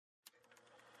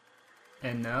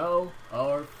And now,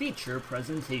 our feature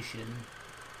presentation.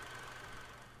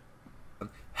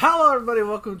 Hello everybody,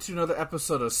 welcome to another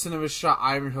episode of Cinema Shot.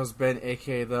 I'm your host Ben,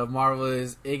 aka the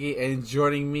Marvelous Iggy, and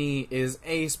joining me is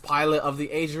ace pilot of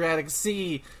the Adriatic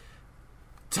Sea,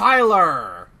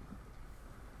 Tyler!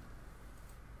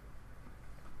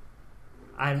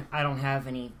 I don't have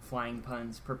any flying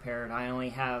puns prepared. I only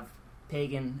have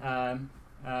pagan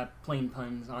plane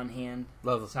puns on hand.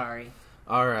 Love it. Sorry.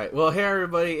 Alright, well hey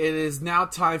everybody, it is now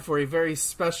time for a very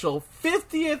special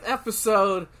 50th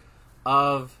episode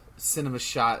of Cinema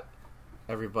Shot,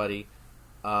 everybody.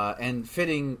 And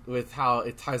fitting with how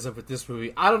it ties up with this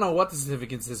movie. I don't know what the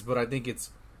significance is, but I think it's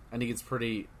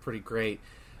pretty great.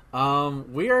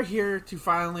 We are here to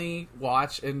finally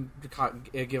watch and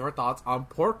give our thoughts on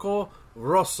Porco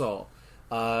Rosso.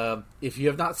 If you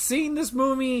have not seen this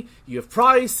movie, you have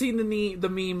probably seen the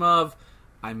meme of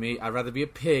I'd rather be a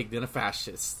pig than a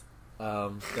fascist.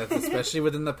 That's especially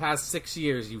within the past 6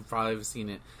 years, you've probably seen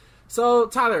it. So,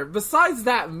 Tyler, besides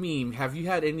that meme, have you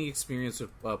had any experience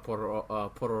with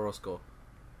Porco Rosso?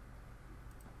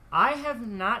 I have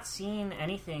not seen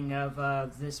anything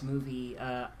of this movie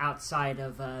outside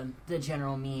of the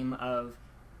general meme of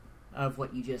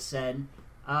what you just said.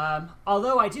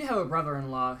 Although I do have a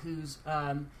brother-in-law who's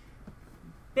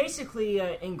basically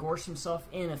engorged himself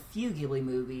in a few Ghibli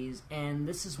movies, and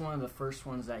this is one of the first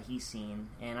ones that he's seen,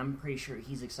 and I'm pretty sure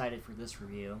he's excited for this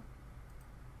review.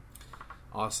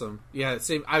 Awesome. Yeah,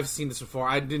 same. I've seen this before.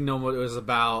 I didn't know what it was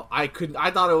about. I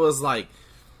thought it was like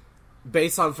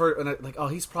based on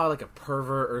he's probably like a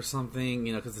pervert or something,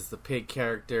 because it's the pig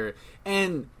character,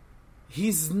 and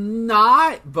he's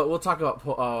not. But we'll talk about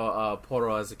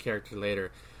Porro as a character later.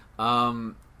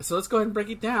 So let's go ahead and break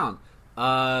it down.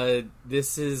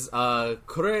 This is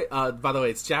Kure. By the way,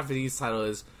 its Japanese title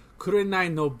is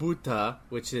Kurenai no Buta,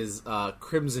 which is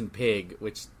Crimson Pig.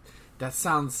 Which that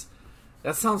sounds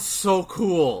so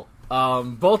cool.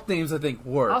 Both names I think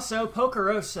work. Also, Porco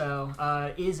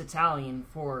Rosso is Italian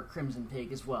for Crimson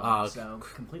Pig as well, so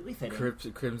completely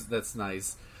fitting. Crimson, that's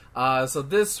nice. So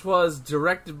this was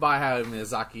directed by Hayao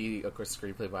Miyazaki, of course,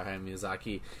 screenplay by Hayao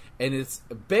Miyazaki, and it's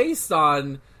based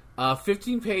on a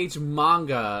 15-page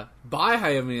manga by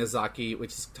Hayao Miyazaki,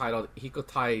 which is titled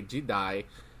Hikotai Jidai.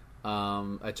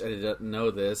 I didn't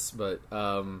know this, but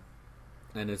and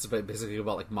it's basically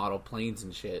about like model planes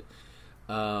and shit.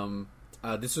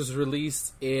 This was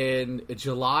released in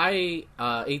July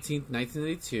 18th,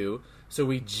 1982. So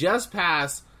we just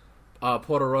passed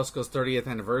Porco Rosso's 30th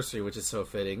anniversary, which is so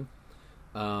fitting.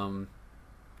 At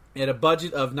a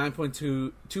budget of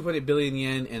 2.8 billion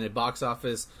yen and a box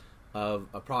office of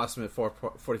approximate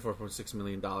 $44.6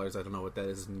 million. I don't know what that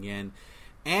is in yen.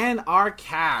 And our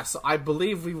cast. So I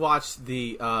believe we watched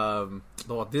the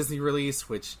Walt Disney release,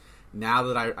 which now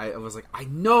that I was like, I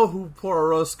know who Porco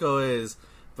Rosso is,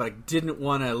 but I didn't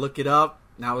want to look it up.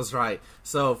 And I was right.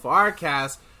 So for our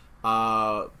cast,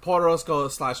 Porco Rosso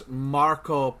 /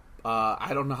 Marco,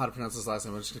 I don't know how to pronounce his last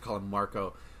name. I'm just going to call him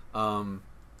Marco.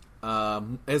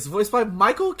 Is voiced by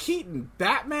Michael Keaton,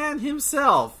 Batman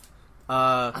himself.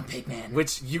 I'm Pigman.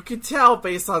 Which you could tell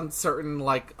based on certain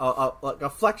like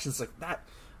afflections like that.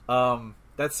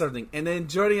 That's something. And then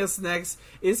joining us next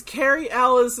is Carrie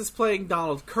Ellis is playing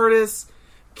Donald Curtis.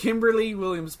 Kimberly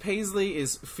Williams Paisley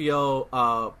is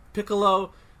Fio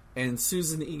Piccolo, and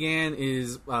Susan Egan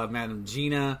is Madame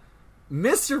Gina.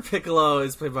 Mr. Piccolo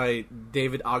is played by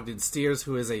David Ogden Stiers,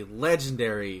 who is a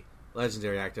legendary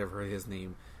actor. I've heard his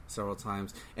name several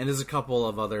times. And there's a couple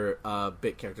of other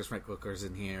bit characters. Frank Welker's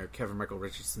in here. Kevin Michael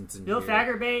Richardson's in Bill here.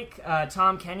 Fagerbakke,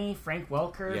 Tom Kenny, Frank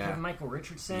Welker, Yeah. Kevin Michael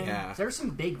Richardson. Yeah. There's some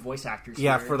big voice actors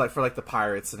Yeah, here. for the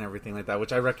pirates and everything like that,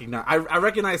 which I recognize. I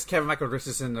recognize Kevin Michael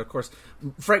Richardson. Of course,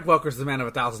 Frank Welker's the man of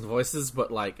 1,000 voices,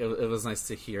 but like it was nice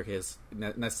to hear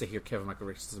Kevin Michael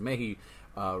Richardson. May he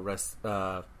rest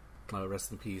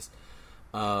in peace.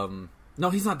 No,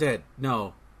 he's not dead.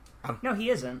 No, No, he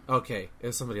isn't. okay, it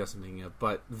was somebody else I'm thinking of,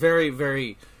 but very,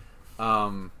 very.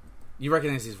 You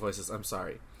recognize these voices. I'm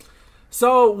sorry.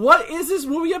 So, what is this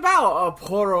movie about?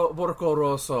 Porco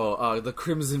Rosso, the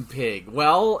Crimson Pig.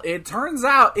 Well, it turns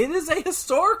out it is a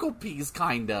historical piece,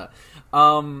 kinda.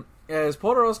 As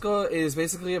Porco Rosso is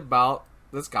basically about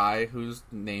this guy whose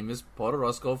name is Porco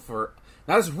Rosso for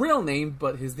not his real name,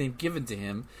 but his name given to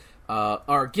him.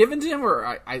 Or given to him, or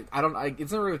I don't.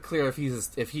 It's not really clear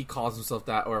if he calls himself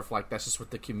that, or if like that's just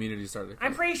what the community started.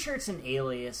 I'm pretty sure it's an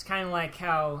alias, kind of like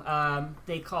how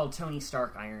they called Tony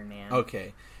Stark Iron Man.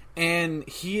 Okay, and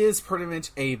he is pretty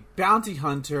much a bounty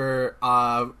hunter.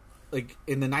 Like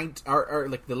in the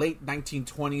the late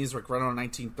 1920s, like right around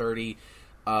 1930.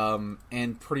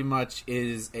 and pretty much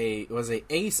was a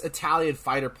ace Italian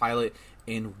fighter pilot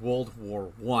in World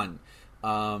War One.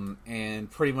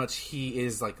 And pretty much he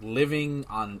is like living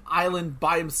on an island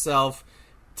by himself,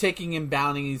 taking in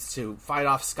bounties to fight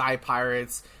off sky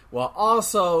pirates, while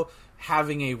also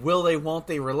having a will they won't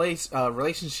they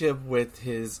relationship with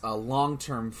his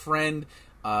long-term friend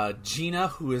Gina,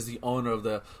 who is the owner of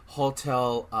the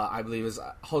hotel. I believe is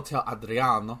Hotel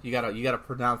Adriano. You gotta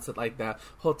pronounce it like that,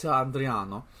 Hotel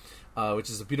Adriano, which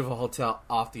is a beautiful hotel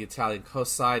off the Italian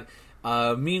coastside.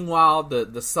 Meanwhile, the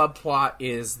subplot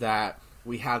is that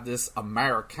we have this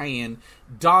American,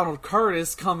 Donald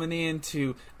Curtis, coming in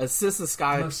to assist this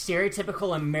guy. The most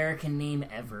stereotypical American name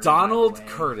ever. Donald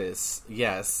Curtis,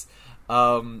 yes.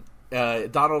 Donald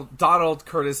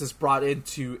Curtis is brought in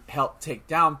to help take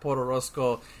down Porto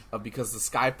Rosco because the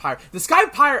Sky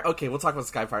Pirate... Okay, we'll talk about the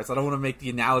Sky Pirates. I don't want to make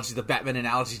the Batman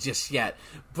analogy just yet.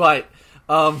 But,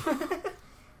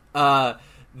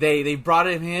 They brought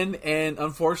him in, and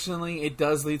unfortunately, it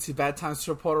does lead to bad times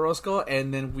for Porto Rosco.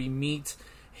 And then we meet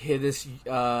he needs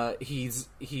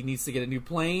to get a new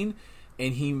plane,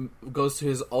 and he goes to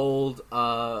his old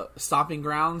stomping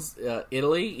grounds,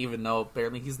 Italy, even though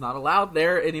apparently he's not allowed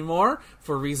there anymore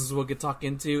for reasons we'll get talk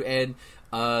into. And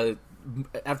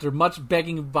after much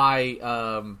begging by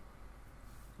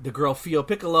the girl Fio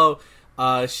Piccolo,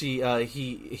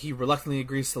 he reluctantly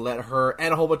agrees to let her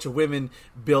and a whole bunch of women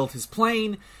build his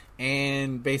plane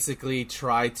and basically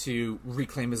try to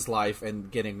reclaim his life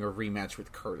and getting a rematch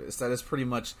with Curtis. That is pretty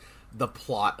much the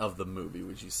plot of the movie,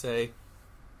 would you say?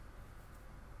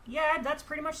 Yeah, that's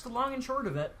pretty much the long and short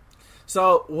of it.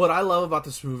 So, what I love about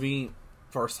this movie,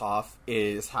 first off,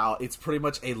 is how it's pretty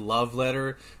much a love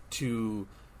letter to,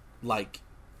 like,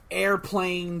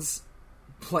 airplanes,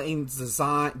 planes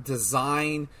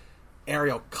design,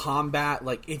 aerial combat.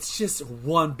 Like, it's just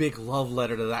one big love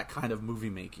letter to that kind of movie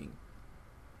making.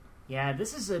 Yeah,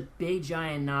 this is a big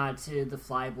giant nod to the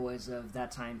Flyboys of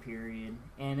that time period,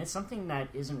 and it's something that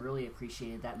isn't really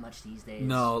appreciated that much these days.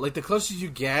 No, like the closest you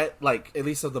get, like at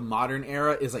least of the modern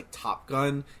era, is like Top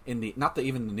Gun in the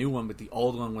even the new one, but the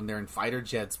old one when they're in fighter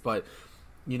jets. But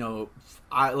you know,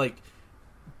 I like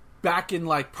back in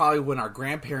like probably when our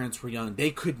grandparents were young,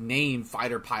 they could name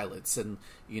fighter pilots, and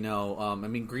you know, I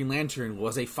mean, Green Lantern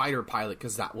was a fighter pilot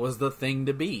because that was the thing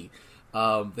to be.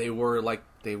 They were like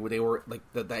the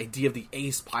idea of the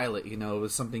ace pilot, you know,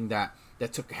 was something that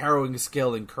took harrowing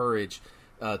skill and courage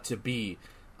to be.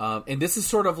 And this is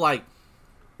sort of like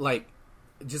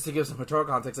just to give some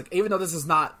historical context, like even though this is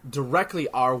not directly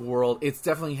our world, it's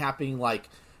definitely happening like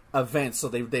events. So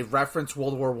they've referenced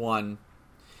World War One.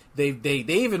 They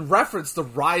even referenced the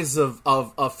rise of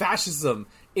fascism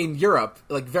in Europe,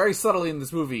 like very subtly in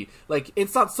this movie. Like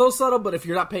it's not so subtle, but if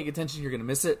you're not paying attention, you're gonna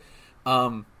miss it.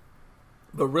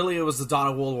 But really, it was the dawn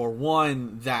of World War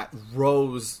One that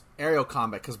rose aerial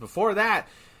combat. Because before that,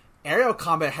 aerial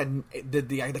combat had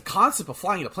the concept of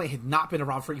flying a plane had not been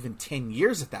around for even 10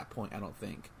 years at that point. I don't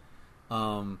think,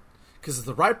 because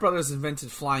the Wright brothers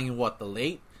invented flying in the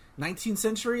late 19th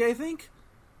century, I think,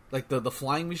 like the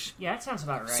flying machine. Yeah, that sounds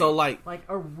about right. So like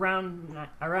around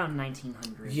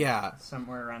 1900. Yeah,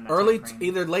 somewhere around that early, time frame.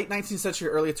 Either late 19th century,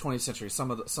 or early 20th century.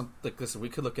 Some like this, we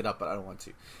could look it up, but I don't want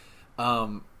to.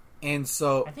 And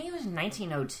so I think it was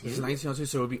 1902. It was 1902,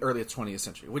 so it would be early 20th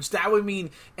century, which that would mean.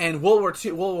 And World War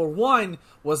One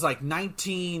was like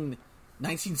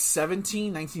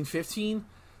 1917, 1915.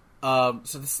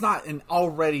 So it's not, and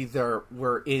already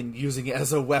we're in using it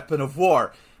as a weapon of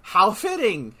war. How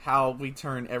fitting! How we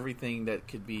turn everything that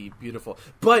could be beautiful,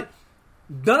 but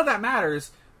none of that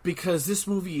matters because this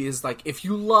movie is like, if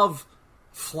you love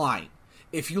flying,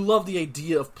 if you love the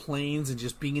idea of planes and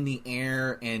just being in the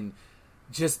air and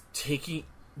just taking,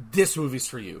 this movie's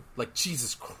for you. Like,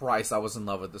 Jesus Christ, I was in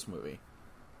love with this movie.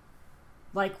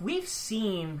 Like, we've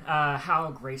seen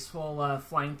how graceful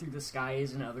flying through the sky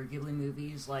is in other Ghibli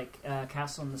movies, like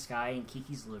Castle in the Sky and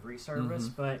Kiki's Delivery Service,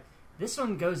 but this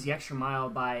one goes the extra mile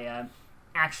by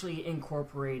actually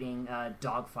incorporating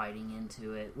dogfighting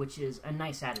into it, which is a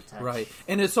nice added touch. Right,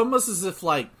 and it's almost as if,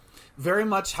 like, very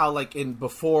much how, like, in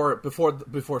before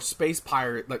space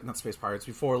pirate, like, not space pirates,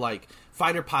 before, like,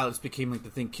 fighter pilots became, like, the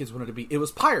thing kids wanted to be, it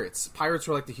was pirates. Pirates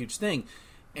were, like, the huge thing.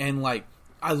 And, like,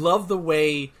 I love the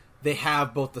way they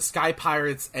have both the Sky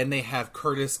Pirates and they have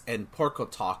Curtis and Porco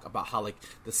talk about how, like,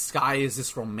 the sky is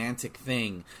this romantic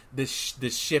thing.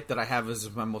 This ship that I have is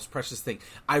my most precious thing.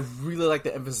 I really like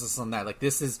the emphasis on that. Like,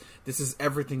 this is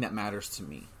everything that matters to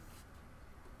me.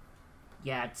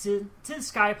 Yeah, to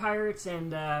Sky Pirates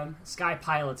and Sky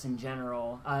Pilots in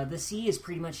general, the sea is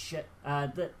pretty much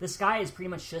the sky is pretty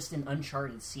much just an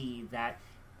uncharted sea that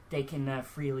they can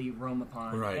freely roam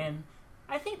upon. Right. And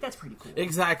I think that's pretty cool.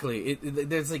 Exactly.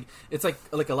 There's it's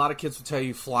like a lot of kids would tell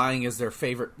you flying is their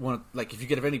favorite one. Like if you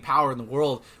could have any power in the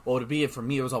world, what would it be? And for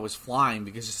me, it was always flying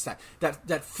because just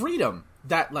that freedom,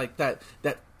 that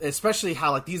especially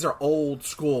how like these are old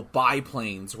school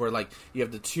biplanes where like you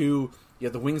have you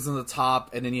have the wings on the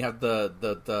top, and then you have the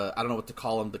I don't know what to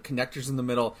call them, the connectors in the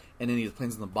middle, and then you have the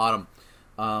planes on the bottom.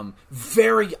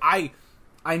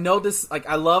 I know this, like,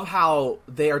 I love how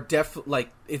they are like,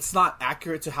 it's not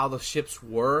accurate to how the ships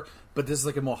were, but this is,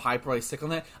 like, a more hyper stick on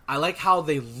that. I like how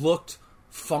they looked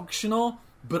functional,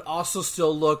 but also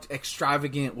still looked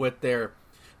extravagant with their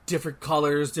different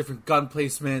colors, different gun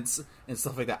placements, and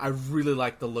stuff like that. I really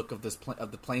like the look of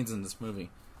of the planes in this movie.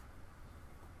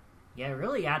 Yeah, it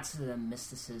really adds to the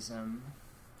mysticism.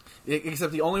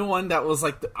 Except the only one that was,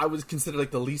 like, I would consider,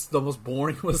 like, the most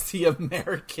boring was the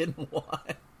American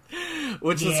one.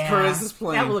 Which is Curtis's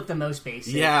plane. That would look the most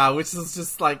basic. Yeah, which is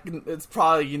just like, it's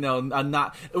probably,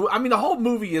 not. I mean, the whole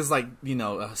movie is like,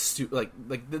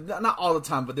 not all the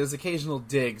time, but there's occasional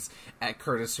digs at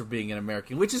Curtis for being an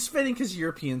American, which is fitting because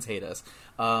Europeans hate us.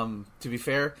 To be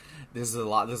fair, there's a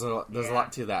lot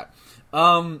to that.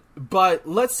 But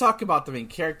let's talk about the main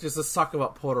characters. Let's talk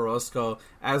about Porto Roscoe,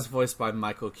 as voiced by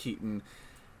Michael Keaton.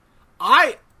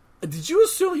 Did you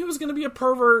assume he was going to be a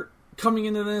pervert coming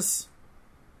into this?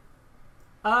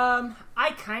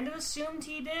 I kind of assumed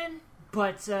he did,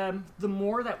 but the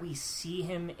more that we see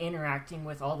him interacting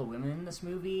with all the women in this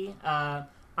movie,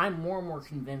 I'm more and more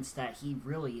convinced that he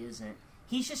really isn't.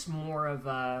 He's just more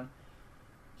of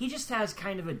he just has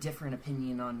kind of a different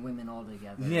opinion on women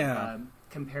altogether. Yeah.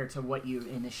 Compared to what you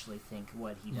initially think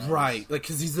what he does. Right, like,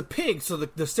 because he's a pig, so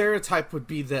the stereotype would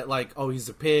be that, like, oh, he's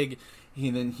a pig,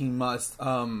 and then he must,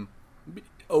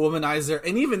 a womanizer,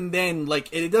 and even then, like,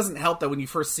 it doesn't help that when you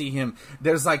first see him,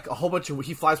 there's like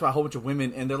he flies by a whole bunch of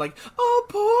women, and they're like, oh,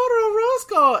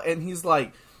 Porto Roscoe, and he's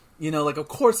like, like, of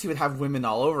course he would have women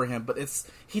all over him, but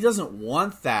he doesn't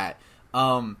want that.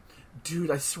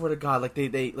 Dude, I swear to God, like,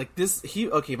 they like this,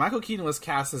 Michael Keaton was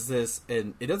cast as this,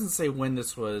 and it doesn't say when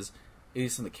this was, at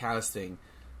least in the casting,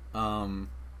 but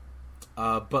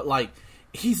like,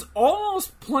 he's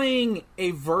almost playing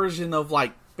a version of,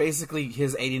 like, basically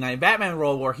his 89 Batman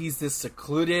role, where he's this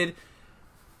secluded,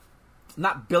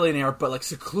 not billionaire, but like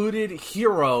secluded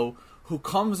hero who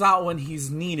comes out when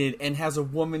he's needed and has a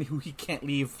woman who he can't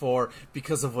leave for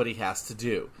because of what he has to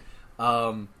do.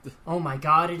 Oh my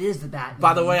God! It is the Batman.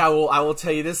 By the way, I will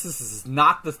tell you this. This is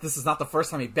not the first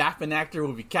time a Batman actor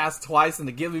will be cast twice in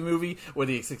the Ghibli movie with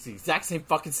the exact same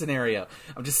fucking scenario.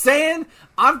 I'm just saying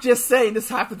this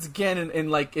happens again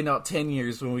in 10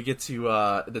 years when we get to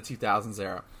the 2000s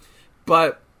era.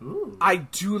 But Ooh. I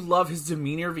do love his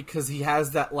demeanor because he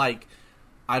has that, like,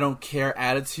 I don't care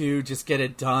attitude, just get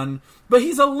it done. But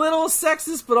he's a little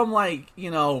sexist, but I'm like,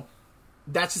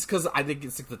 that's just because I think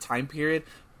it's like the time period.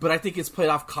 But I think it's played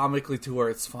off comically to where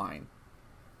it's fine.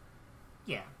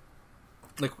 Yeah.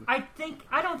 Like, I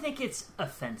don't think it's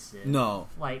offensive. No.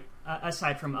 Like,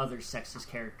 aside from other sexist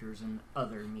characters and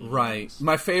other mediums. Right.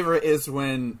 My favorite is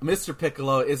when Mr.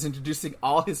 Piccolo is introducing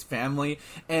all his family,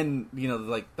 and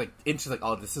like it's like,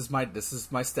 oh, this is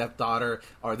my stepdaughter,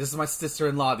 or this is my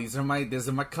sister-in-law, this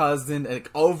is my cousin, and,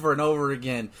 like, over and over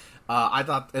again. I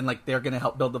thought, and like, they're gonna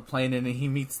help build the plane, and then he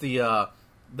meets the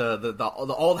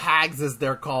old hags, as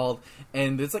they're called,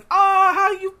 and it's like, oh,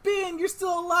 how you been? You're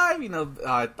still alive,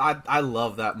 I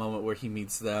love that moment where he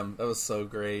meets them. That was so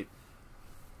great.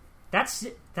 That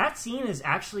scene is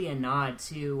actually a nod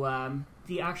to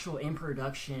the actual in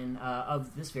production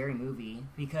of this very movie,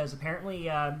 because apparently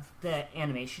the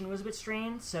animation was a bit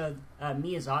strained, so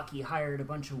Miyazaki hired a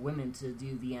bunch of women to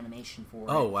do the animation for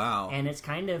it. Oh, wow. And it's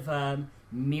kind of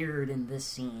mirrored in this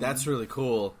scene. That's really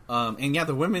cool. And yeah,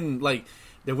 the women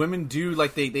do,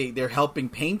 like, they're helping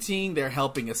painting, they're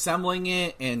helping assembling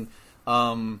it, and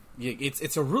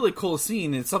it's a really cool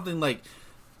scene. It's something like,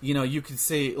 you could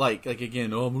say, like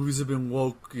again, oh, movies have been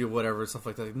woke, or whatever, stuff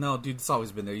like that. No, dude, it's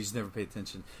always been there. You just never pay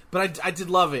attention. But I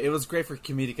did love it. It was great for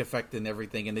comedic effect and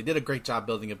everything, and they did a great job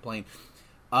building a plane.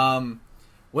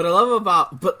 What I love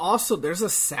but also there's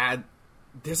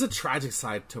a tragic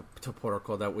side to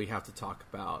Porco that we have to talk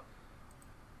about.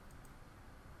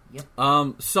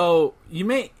 Yep. So you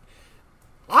may,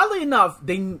 oddly enough,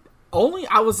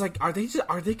 I was like, are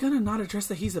they gonna not address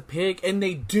that he's a pig? And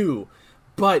they do,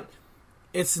 but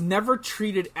it's never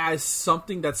treated as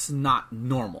something that's not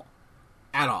normal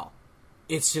at all.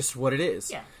 It's just what it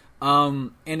is. Yeah.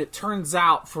 And it turns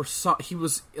out he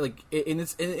was like, and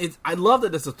it's I love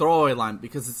that it's a throwaway line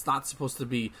because it's not supposed to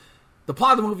be the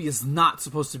plot of the movie is not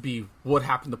supposed to be what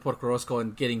happened to Porco Rosso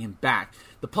and getting him back.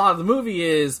 The plot of the movie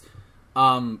is,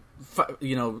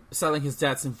 settling his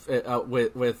debts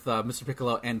with Mr.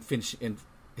 Piccolo and finishing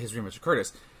his rematch with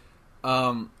Curtis.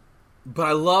 But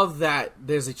I love that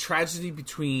there's a tragedy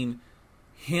between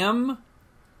him,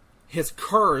 his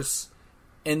curse,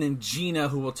 and then Gina,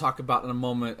 who we'll talk about in a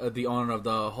moment, the owner of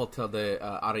the Hotel de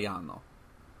Adriano.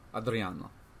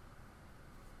 Adriano.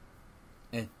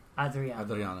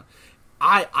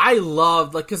 I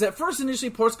loved, like, because at first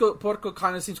initially Porco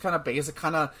kind of seems kind of basic,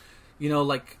 kind of,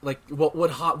 like what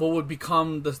would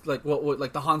become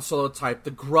the Han Solo type,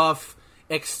 the gruff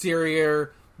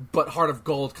exterior but heart of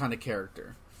gold kind of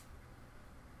character.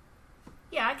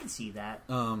 Yeah, I can see that.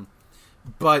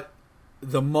 But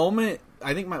the moment,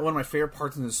 I think one of my favorite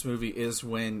parts in this movie is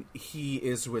when he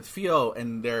is with Fio,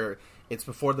 and it's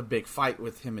before the big fight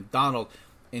with him and Donald,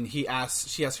 and she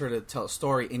asks her to tell a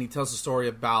story, and he tells a story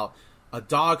about a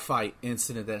dogfight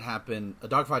incident that happened,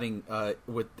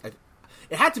 with,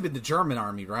 it had to be the German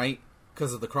army, right?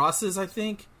 Because of the crosses, I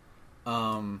think.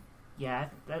 Yeah,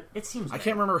 it seems. I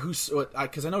can't remember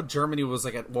because I know Germany was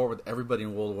like at war with everybody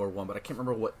in World War I, but I can't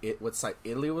remember what side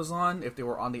Italy was on, if they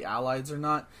were on the Allies or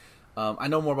not. I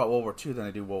know more about World War II than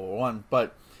I do World War I,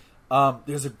 but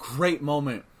there's a great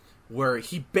moment where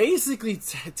he basically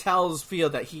tells Fio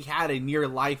that he had a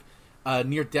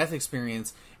near-death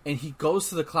experience, and he goes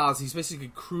to the clouds. He's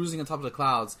basically cruising on top of the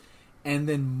clouds, and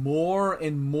then more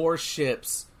and more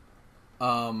ships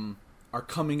are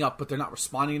coming up, but they're not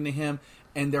responding to him,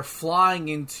 and they're flying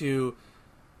into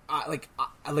like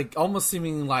almost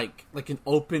seeming like an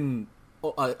open,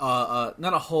 not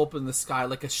a hole in the sky,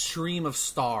 like a stream of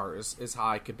stars is how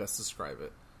I could best describe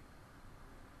it.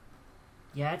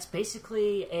 Yeah, it's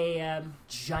basically a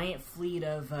giant fleet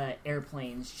of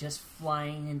airplanes just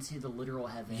flying into the literal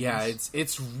heavens. Yeah,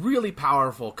 it's really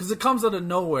powerful because it comes out of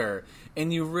nowhere,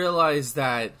 and you realize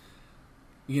that,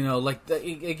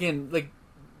 the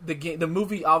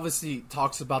movie obviously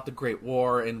talks about the Great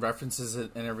War and references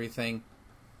it and everything,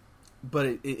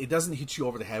 but it doesn't hit you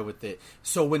over the head with it.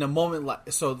 So when a moment like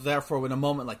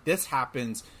this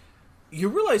happens, you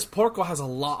realize Porco has a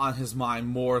lot on his mind,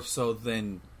 more so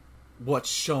than what's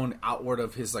shown outward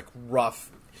of his like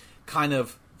rough, kind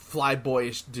of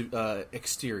flyboyish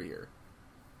exterior.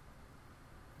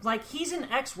 Like, he's an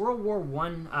ex-World War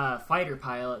I fighter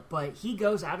pilot, but he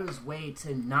goes out of his way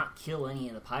to not kill any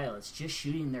of the pilots, just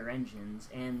shooting their engines.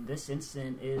 And this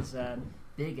incident is a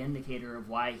big indicator of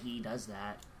why he does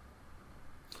that.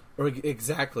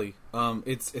 Exactly.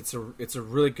 It's a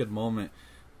really good moment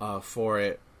for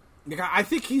it. Like, I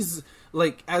think he's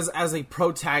like as a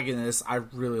protagonist, I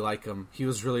really like him. He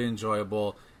was really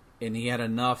enjoyable, and he had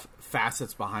enough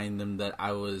facets behind him that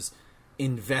I was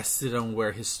invested on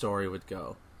where his story would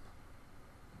go.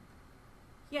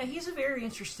 Yeah, he's a very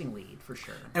interesting lead, for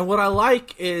sure. And what I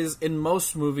like is, in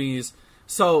most movies,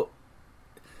 so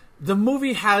the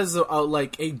movie has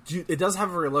it does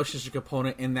have a relationship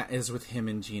component, and that is with him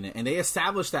and Gina, and they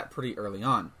established that pretty early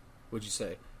on. Would you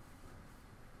say?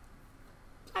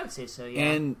 I would say so,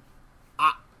 yeah. And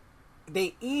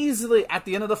they easily, at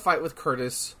the end of the fight with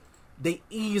Curtis, they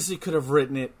easily could have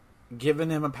written it, given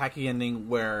him a packy ending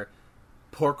where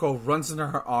Porco runs into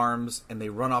her arms and they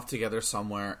run off together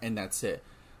somewhere, and that's it.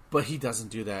 But he doesn't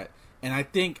do that, and I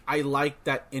think I like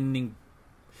that ending.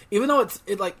 Even though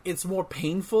it's more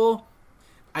painful,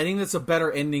 I think that's a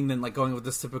better ending than like going with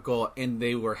this typical "and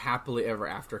they were happily ever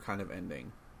after" kind of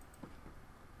ending.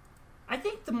 I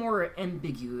think the more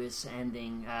ambiguous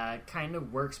ending kind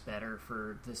of works better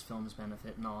for this film's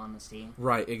benefit, in all honesty.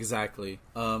 Right, exactly.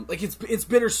 It's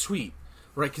bittersweet,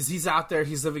 right? Because he's out there,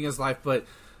 he's living his life, but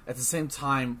at the same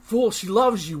time, fool, she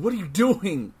loves you. What are you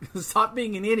doing? Stop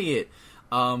being an idiot.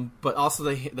 But also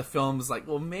the film's like,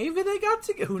 well, maybe they got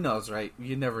together. Who knows, right?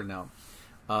 You never know.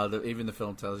 Even the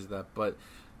film tells you that, but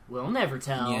we'll never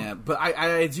tell. Yeah, but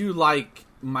I do like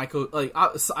Michael. Like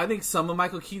I think some of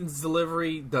Michael Keaton's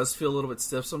delivery does feel a little bit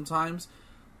stiff sometimes,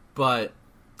 but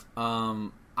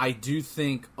I do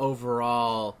think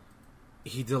overall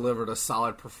he delivered a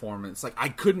solid performance. Like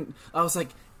I was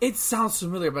like, it sounds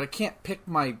familiar, but I can't pick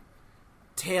my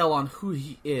tail on who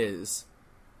he is.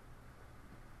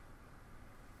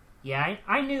 Yeah,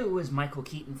 I knew it was Michael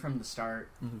Keaton from the start.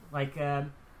 Mm-hmm. Like,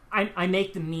 I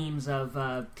make the memes of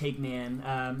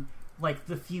Pigman, like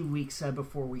the few weeks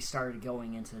before we started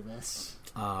going into this.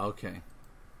 Okay.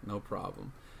 No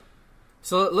problem.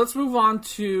 So let's move on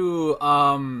to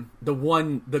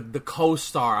the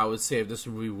co-star, I would say, of this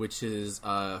movie, which is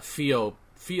Fio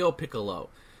Piccolo,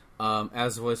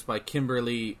 as voiced by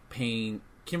Kimberly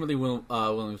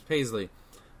Williams Paisley.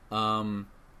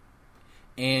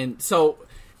 And so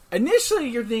initially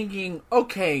you're thinking,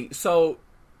 okay, so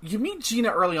you meet Gina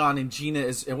early on, and Gina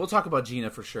is, and we'll talk about Gina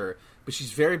for sure, but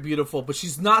she's very beautiful, but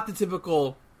she's not the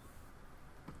typical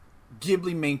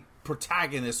Ghibli main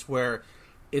protagonist where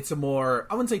it's a more,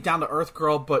 I wouldn't say down-to-earth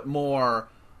girl, but more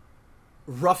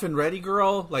rough and ready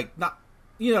girl. Like, not,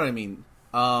 you know what I mean?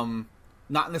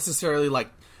 Not necessarily like,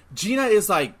 Gina is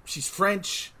like, she's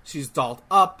French, she's dolled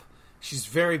up, she's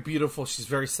very beautiful, she's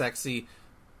very sexy,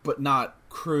 but not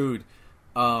crude.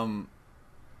 But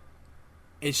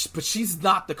she's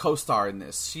not the co-star in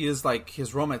this. She is like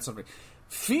his romance something.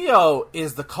 Fio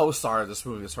is the co-star of this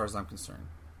movie, as far as I'm concerned.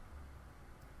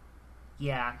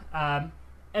 Yeah.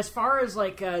 As far as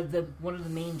like the one of the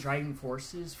main driving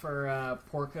forces for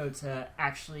Porco to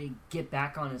actually get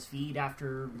back on his feet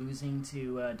after losing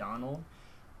to Donald,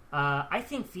 I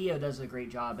think Fio does a great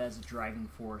job as a driving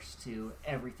force to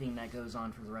everything that goes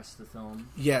on for the rest of the film.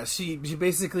 Yeah, she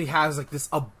basically has like this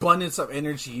abundance of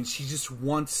energy, and she just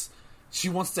wants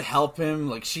to help him.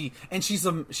 Like she's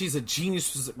a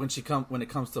genius when it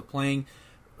comes to playing.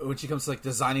 When she comes to like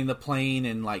designing the plane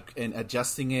and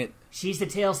adjusting it, she's the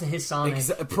Tails to his Sonic.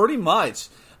 Pretty much.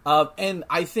 And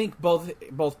I think both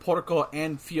Porco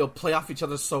and Fio play off each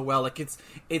other so well. Like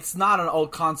it's not an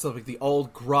old concept, like the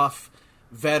old gruff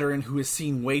veteran who has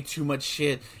seen way too much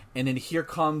shit, and then here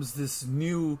comes this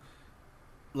new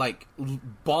like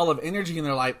ball of energy in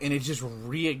their life, and it just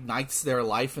reignites their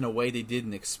life in a way they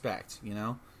didn't expect. You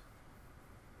know?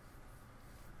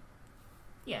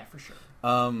 Yeah, for sure.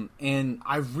 And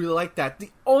I really like that. The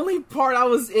only part I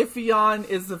was iffy on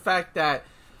is the fact that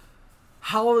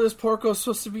how old is Porco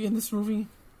supposed to be in this movie?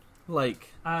 Like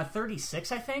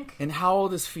 36, I think. And how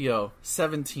old is Fio?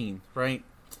 17, right?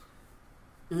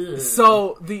 Ugh.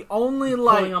 So the only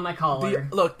pulling on my collar.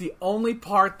 The only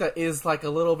part that is like a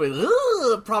little bit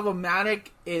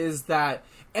problematic is that,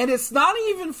 and it's not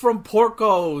even from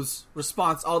Porco's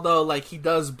response, although like he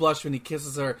does blush when he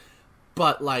kisses her,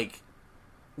 but like,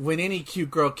 when any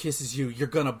cute girl kisses you, you're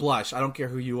gonna blush. I don't care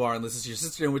who you are, unless it's your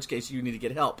sister, in which case you need to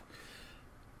get help.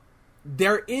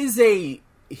 There is a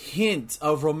hint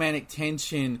of romantic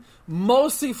tension,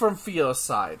 mostly from Fio's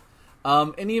side.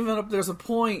 And even up there's a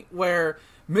point where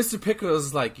Mr. Pickle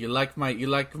is like, you like my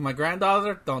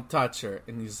granddaughter? Don't touch her.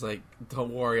 And he's like,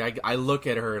 don't worry. I look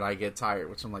at her and I get tired,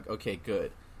 which I'm like, okay,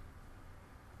 good.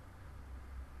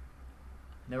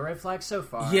 No red flags so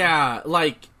far. Yeah,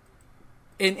 like,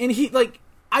 and he, like,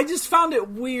 I just found it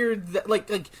weird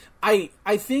that I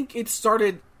think it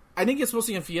started. I think it's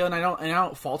mostly in Fio, and I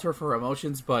don't fault her for her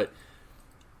emotions, but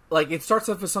like it starts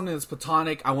off as something that's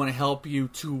platonic. I want to help you.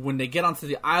 To when they get onto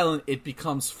the island, it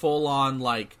becomes full on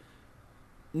like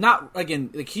not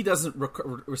again like he doesn't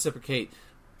reciprocate,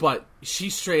 but she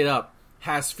straight up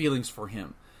has feelings for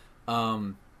him.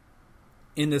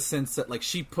 In the sense that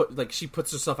she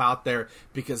puts herself out there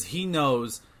because she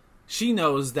knows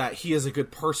that he is a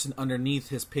good person underneath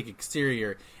his pig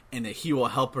exterior, and that he will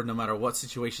help her no matter what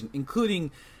situation,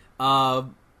 including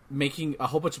making a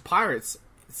whole bunch of pirates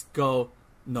go,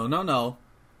 no,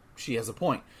 she has a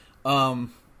point,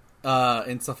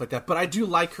 and stuff like that. But I do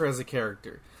like her as a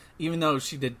character, even though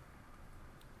she did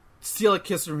steal a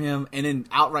kiss from him and then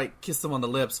outright kiss him on the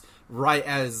lips right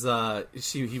as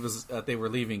they were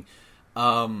leaving.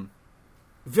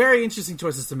 Very interesting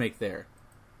choices to make there.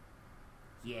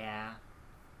 Yeah.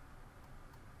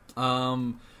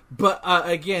 But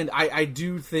again, I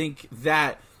do think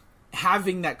that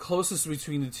having that closest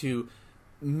between the two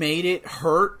made it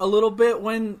hurt a little bit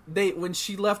when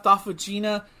she left off with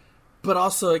Gina. But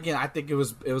also, again, I think it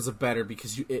was a better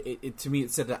because to me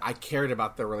it said that I cared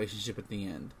about their relationship at the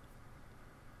end.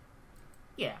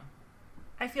 Yeah,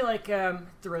 I feel like the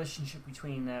relationship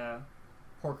between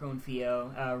Porco and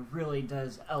Fio really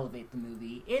does elevate the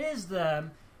movie. It is a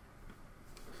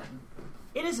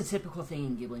typical thing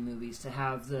in Ghibli movies to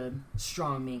have the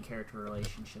strong main character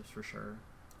relationships, for sure.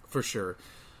 For sure.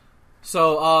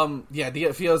 So,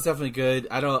 the Fio's definitely good.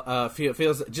 I don't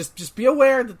Fio's just be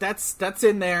aware that that's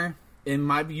in there. You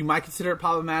might consider it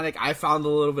problematic. I found a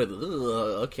little bit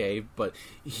okay, but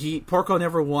Porco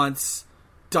never once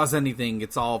does anything.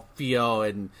 It's all Fio,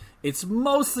 and it's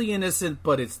mostly innocent,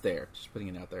 but it's there. Just putting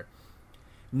it out there.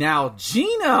 Now,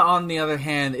 Gina, on the other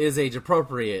hand, is age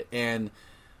appropriate, and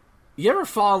you ever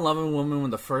fall in love with a woman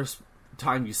when the first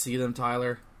time you see them,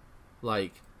 Tyler?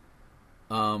 Like,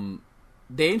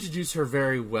 they introduce her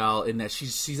very well in that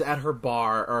she's at her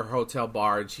bar, or hotel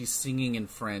bar, and she's singing in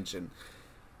French, and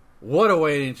what a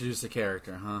way to introduce a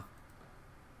character, huh?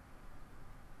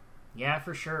 Yeah,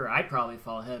 for sure. I'd probably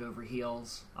fall head over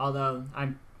heels, although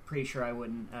I'm pretty sure I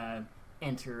wouldn't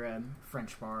enter a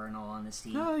French bar, in all honesty.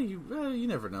 You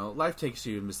never know. Life takes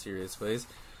you in mysterious ways.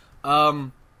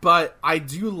 But I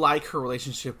do like her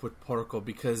relationship with Porco,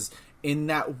 because in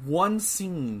that one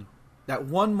scene, that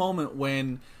one moment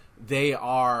when they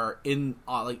are in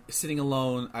like sitting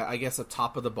alone, I guess up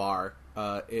top of the bar,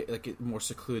 more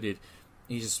secluded,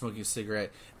 he's just smoking a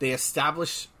cigarette. They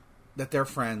establish that they're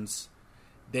friends.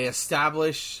 They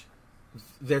establish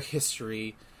their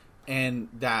history, and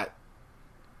that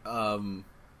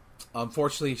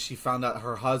unfortunately she found out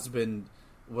her husband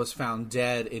was found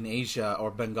dead in Asia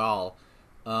or Bengal,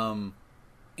 and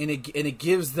it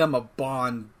gives them a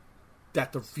bond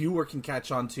that the viewer can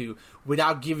catch on to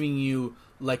without giving you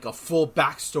like a full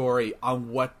backstory on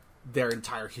what their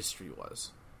entire history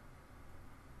was.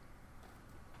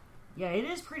 Yeah, it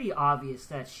is pretty obvious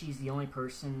that she's the only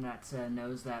person that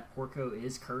knows that Porco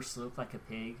is cursed to look like a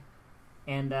pig.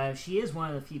 And she is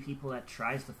one of the few people that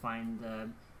tries to find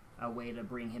a way to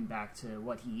bring him back to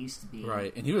what he used to be.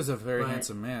 Right, and he was a very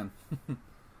handsome man.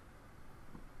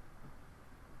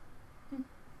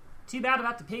 Too bad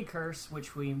about the pig curse,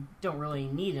 which we don't really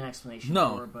need an explanation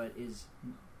for, but it's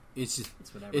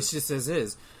whatever. It's just as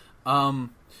is.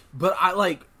 But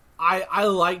I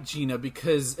like Gina,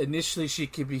 because initially she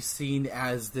could be seen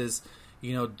as this,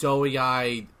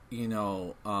 doughy-eyed,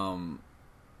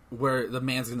 where the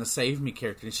man's going to save me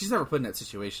character. And she's never put in that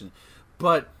situation.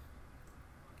 But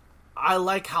I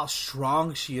like how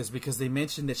strong she is, because they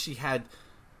mentioned that she had,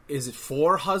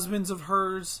 4 husbands of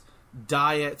hers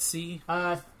die at sea?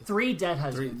 3 dead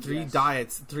husbands.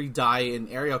 Three die in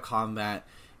aerial combat.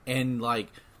 And,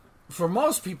 for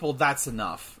most people, that's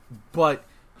enough. But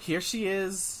here she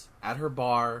is at her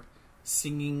bar,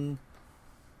 singing,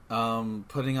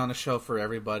 putting on a show for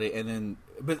everybody. And then,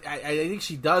 but I think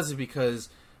she does it because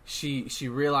she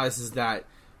realizes that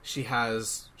she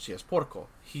has Porco.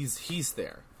 He's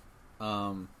there.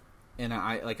 And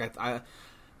I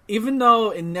even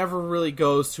though it never really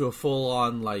goes to a full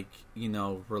on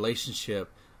relationship,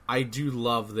 I do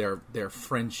love their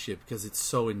friendship because it's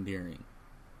so endearing.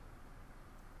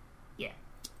 Yeah.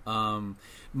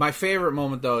 My favorite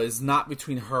moment though is not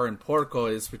between her and Porco,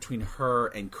 it's between her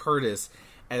and Curtis,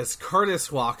 as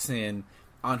Curtis walks in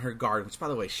on her guard, which by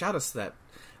the way, shout out to that.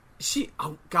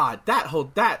 Oh god, that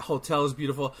hotel is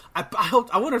beautiful. I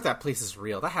wonder if that place is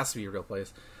real. That has to be a real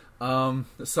place.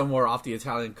 Somewhere off the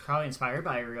Italian... Probably inspired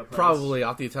by a real place. Probably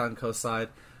off the Italian coast side.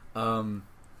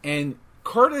 And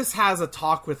Curtis has a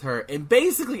talk with her and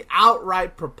basically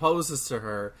outright proposes to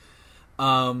her.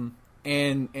 And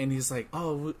he's like,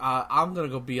 I'm going to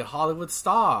go be a Hollywood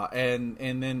star. And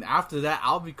then after that,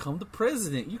 I'll become the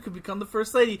president. You could become the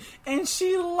first lady. And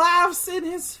she laughs in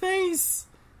his face.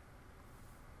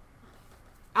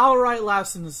 Outright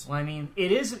laughs in his... Well, I mean,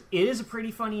 it is a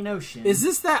pretty funny notion. Is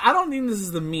this that? I don't think this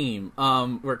is the meme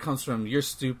where it comes from. You're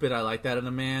stupid. I like that in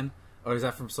a man. Or is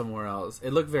that from somewhere else?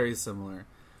 It looked very similar.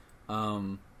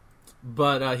 But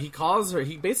he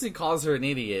basically calls her an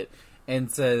idiot and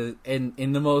says, and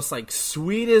in the most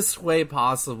sweetest way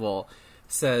possible,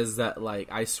 says that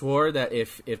I swore that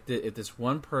if this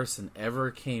one person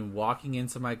ever came walking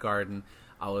into my garden,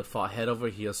 I would fall head over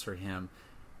heels for him.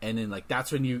 And then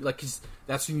that's when you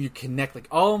connect,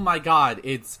 oh my god,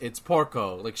 it's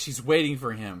Porco, she's waiting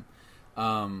for him.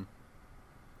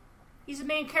 He's a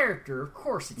main character, of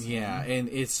course it's him. Yeah, and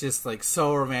it's just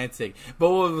so romantic.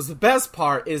 But what was the best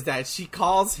part is that she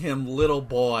calls him little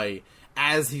boy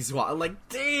as he's walking.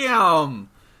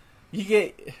 Damn,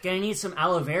 gonna need some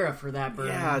aloe vera for that, bro.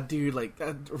 Yeah,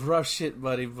 dude, rough shit,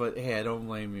 buddy. But hey, I don't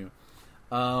blame you.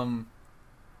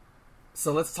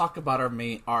 So let's talk about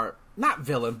our not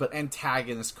villain, but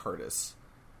antagonist, Curtis.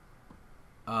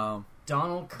 Donald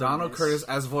Curtis. Donald Curtis,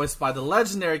 as voiced by the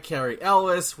legendary Cary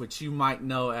Elwes, which you might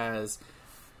know as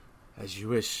you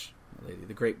wish, lady,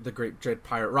 the great Dread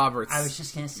Pirate Roberts. I was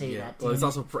just gonna say that. Well, he's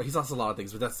also a lot of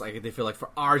things, but that's they feel for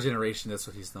our generation, that's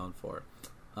what he's known for,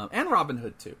 and Robin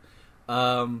Hood too.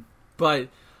 But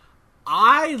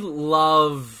I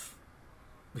love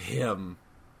him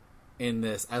in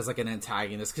this as an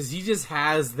antagonist because he just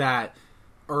has that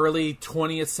early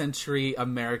 20th century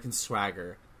American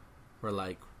swagger where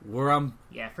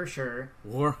yeah, for sure.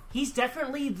 He's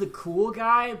definitely the cool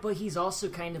guy, but he's also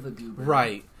kind of a goober.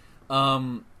 Right.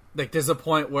 There's a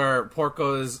point where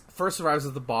Porco first arrives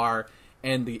at the bar,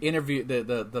 and the interview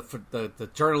the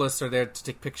journalists are there to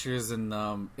take pictures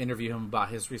and interview him about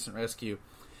his recent rescue,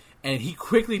 and he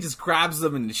quickly just grabs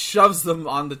them and shoves them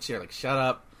on the chair, shut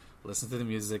up, listen to the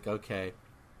music, okay.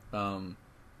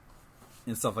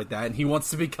 And stuff like that, and he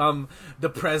wants to become the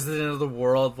president of the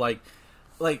world.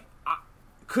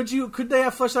 Could they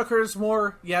have fleshed out Curtis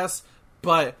more? Yes,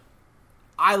 but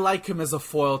I like him as a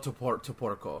foil to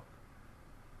Porco.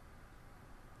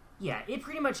 Yeah, it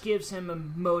pretty much gives him a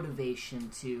motivation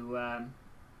to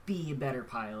be a better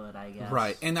pilot, I guess.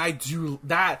 Right, and I do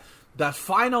that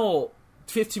final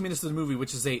 15 minutes of the movie,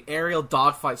 which is a aerial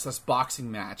dogfight /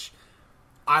 boxing match.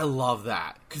 I love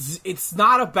that because it's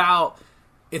not about.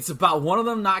 It's about one of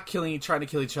them not trying to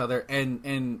kill each other,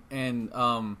 and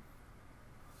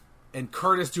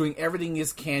Curtis doing everything he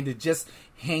can to just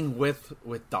hang with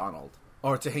Donald,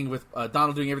 or to hang with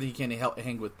Donald doing everything he can to help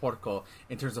hang with Porco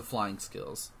in terms of flying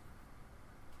skills.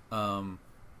 And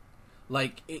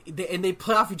they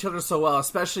play off each other so well,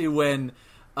 especially when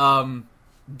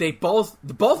they both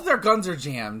of their guns are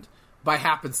jammed by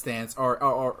happenstance,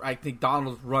 or I think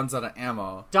Donald runs out of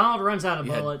ammo. Donald runs out of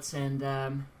bullets,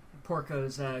 and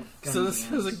Porco's gun So this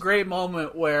is a great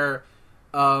moment where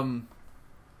they're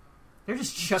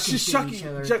just chucking each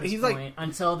other at this point,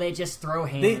 until they just throw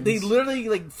hands. They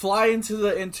literally fly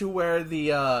into where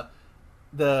the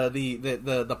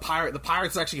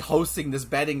pirates are actually hosting this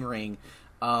betting ring,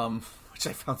 which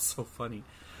I found so funny,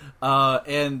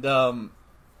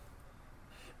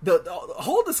 The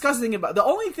whole disgusting thing about the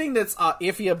only thing that's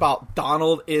iffy about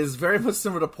Donald is very much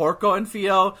similar to Porco and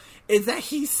Fio, is that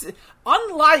he's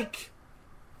unlike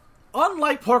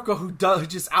Porco, who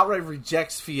just outright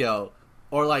rejects Fio,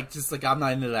 or I'm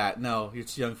not into that. No, you're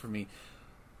too young for me.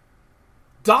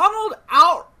 We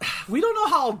don't know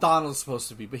how old Donald's supposed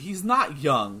to be, but he's not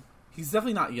young. He's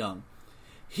definitely not young.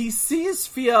 He sees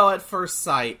Fio at first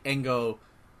sight and go.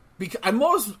 I'm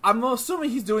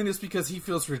assuming he's doing this because he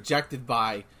feels rejected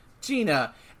by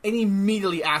Gina, and he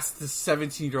immediately asks this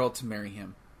 17-year-old to marry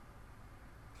him.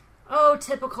 Oh,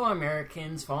 typical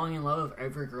Americans falling in love with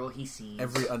every girl he sees.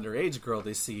 Every underage girl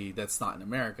they see that's not in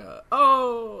America.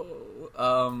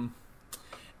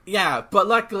 Yeah, but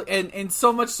luckily, and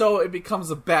so much so it becomes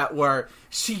a bet where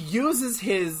she uses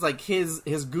his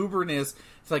gooberness.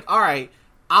 It's like, all right,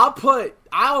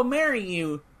 I'll marry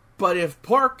you. But if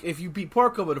you beat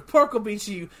Porco, but if Porco beats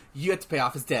you, you have to pay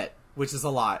off his debt, which is a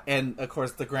lot. And of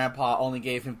course, the grandpa only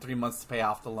gave him 3 months to pay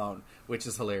off the loan, which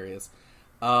is hilarious.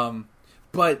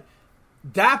 But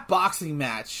that boxing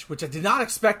match, which I did not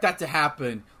expect that to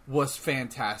happen, was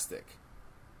fantastic.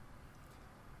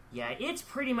 Yeah, it's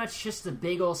pretty much just a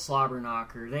big old slobber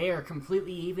knocker. They are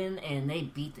completely even, and they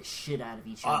beat the shit out of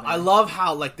each other. I love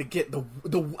how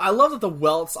I love that the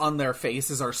welts on their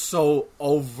faces are so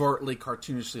overtly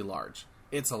cartoonishly large.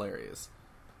 It's hilarious.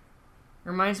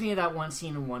 Reminds me of that one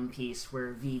scene in One Piece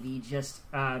where Vivi just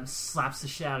slaps the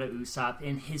shit out of Usopp,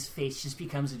 and his face just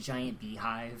becomes a giant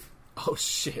beehive. Oh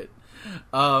shit!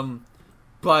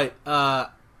 But I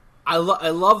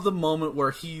love the moment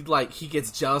where he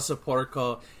gets jealous of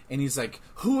Porco, and he's like,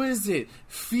 "Who is it,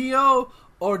 Fio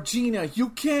or Gina? You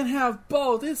can't have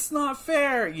both. It's not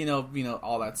fair." You know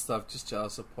all that stuff. Just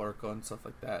jealous of Porco and stuff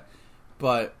like that.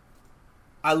 But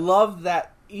I love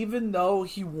that even though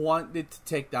he wanted to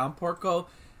take down Porco,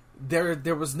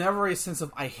 there was never a sense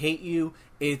of "I hate you."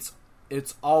 It's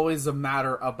always a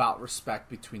matter about respect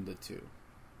between the two.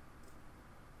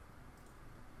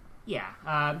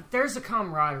 Yeah, there's a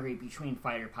camaraderie between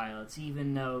fighter pilots,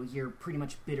 even though you're pretty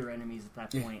much bitter enemies at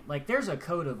that point. Like, there's a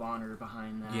code of honor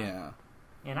behind that. Yeah.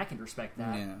 And I can respect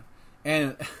that. Yeah.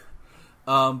 And,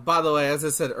 by the way, as I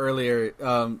said earlier,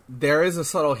 there is a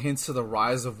subtle hint to the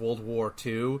rise of World War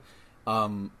II,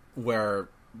 where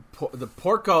the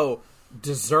Porco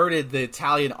deserted the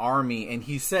Italian army, and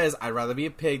he says, "I'd rather be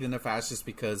a pig than a fascist,"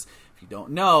 because, if you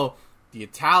don't know, the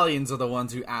Italians are the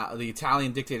ones who... the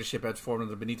Italian dictatorship had formed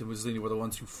under Benito Mussolini were the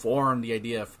ones who formed the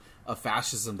idea of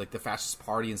fascism, like the fascist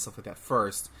party and stuff like that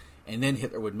first. And then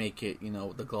Hitler would make it,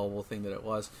 the global thing that it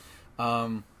was.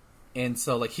 And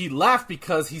so, he left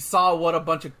because he saw what a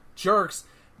bunch of jerks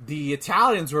the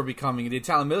Italians were becoming, the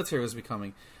Italian military was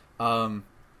becoming. And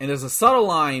there's a subtle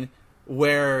line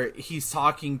where he's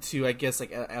talking to, I guess,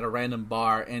 at a random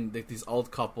bar, and these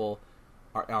old couple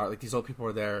these old people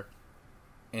are there.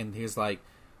 And he's like,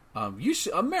 you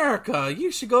should go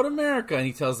to America. And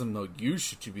he tells them, no, you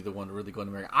should be the one to really go to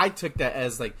America. I took that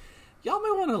as y'all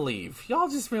may want to leave. Y'all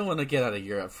just may want to get out of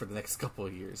Europe for the next couple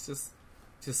of years.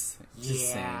 Just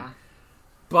saying.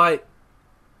 But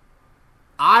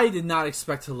I did not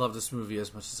expect to love this movie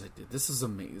as much as I did. This is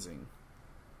amazing.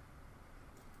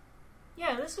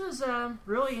 Yeah, this was a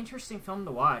really interesting film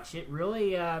to watch. It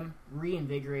really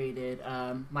reinvigorated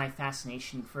my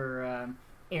fascination for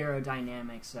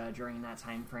aerodynamics during that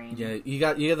time frame. Yeah, you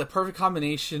got the perfect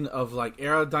combination of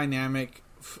aerodynamic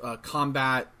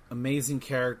combat, amazing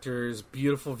characters,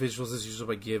 beautiful visuals as usual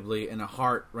by Ghibli, and a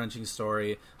heart-wrenching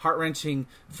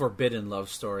forbidden love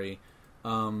story.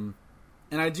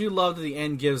 And I do love that the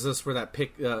end gives us where that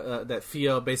that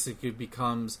Fio basically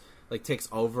becomes like takes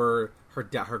over her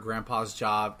grandpa's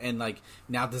job and like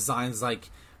now designs like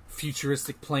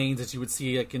futuristic planes that you would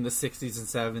see like in the 60s and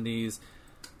 70s.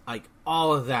 Like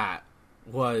all of that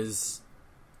was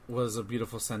a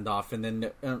beautiful send off. And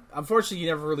then unfortunately you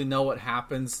never really know what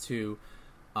happens to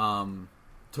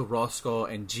Roscoe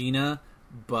and Gina,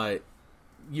 but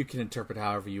you can interpret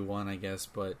however you want, I guess.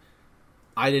 But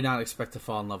I did not expect to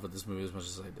fall in love with this movie as much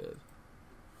as I did.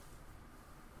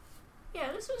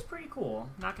 Yeah, this was pretty cool.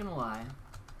 Not gonna lie.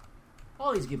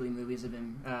 All these Ghibli movies have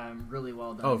been really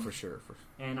well done. Oh, for sure.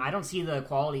 And I don't see the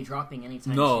quality dropping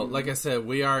anytime No, soon. like I said,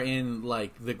 we are in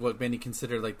like what many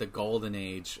consider like the golden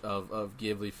age of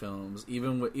Ghibli films.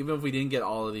 Even if we didn't get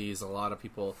all of these, a lot of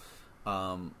people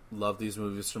love these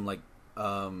movies from like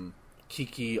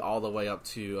Kiki all the way up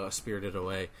to Spirited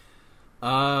Away.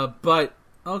 But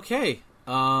okay.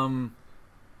 Anything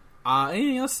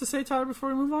else to say, Tyler, before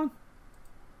we move on?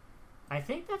 I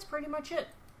think that's pretty much it.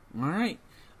 All right.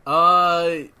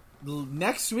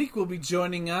 Next week we'll be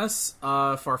joining us for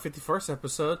our 51st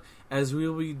episode as we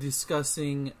will be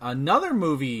discussing another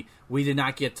movie we did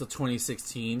not get till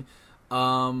 2016,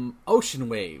 Ocean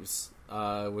Waves,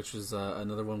 which was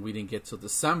another one we didn't get till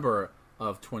December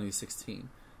of 2016.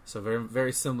 So very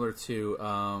very similar to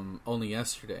Only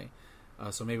Yesterday.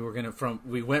 So maybe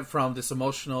we went from this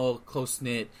emotional, close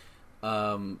knit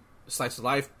slice of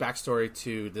life backstory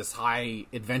to this high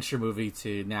adventure movie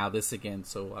to now this again.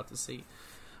 So we'll have to see.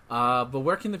 But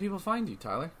where can the people find you,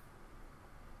 Tyler?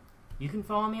 You can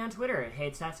follow me on Twitter at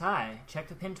HeyTatsHi. Check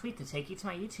the pinned tweet to take you to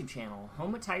my YouTube channel,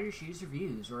 Home with Tiger Shoes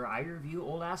Reviews, where I review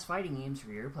old-ass fighting games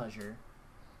for your pleasure.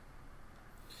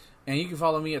 And you can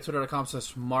follow me at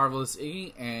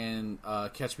twitter.com/MarvelousIggy and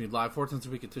catch me live 4 times a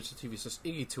week at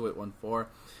twitch.tv/Iggy2814.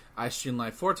 I stream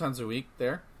live 4 times a week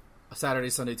there. Saturday,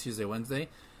 Sunday, Tuesday, Wednesday.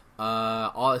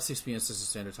 All at 6 p.m. Central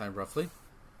Standard Time, roughly.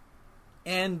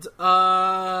 And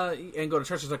go to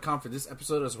Chargers.com for this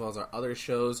episode, as well as our other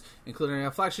shows, including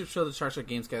our flagship show, the Charger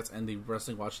Gamescast, and the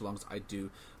Wrestling Watch-Alongs I do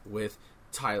with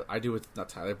Tyler.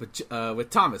 With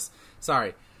Thomas.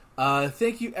 Sorry.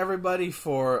 Thank you, everybody,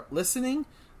 for listening.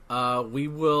 We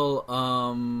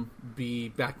will be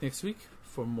back next week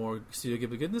for more Studio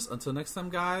Ghibli goodness. Until next time,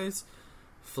 guys,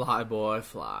 fly, boy,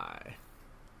 fly.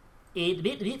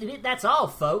 That's all,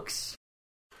 folks.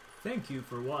 Thank you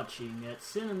for watching at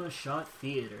Cinema Shot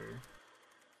Theater.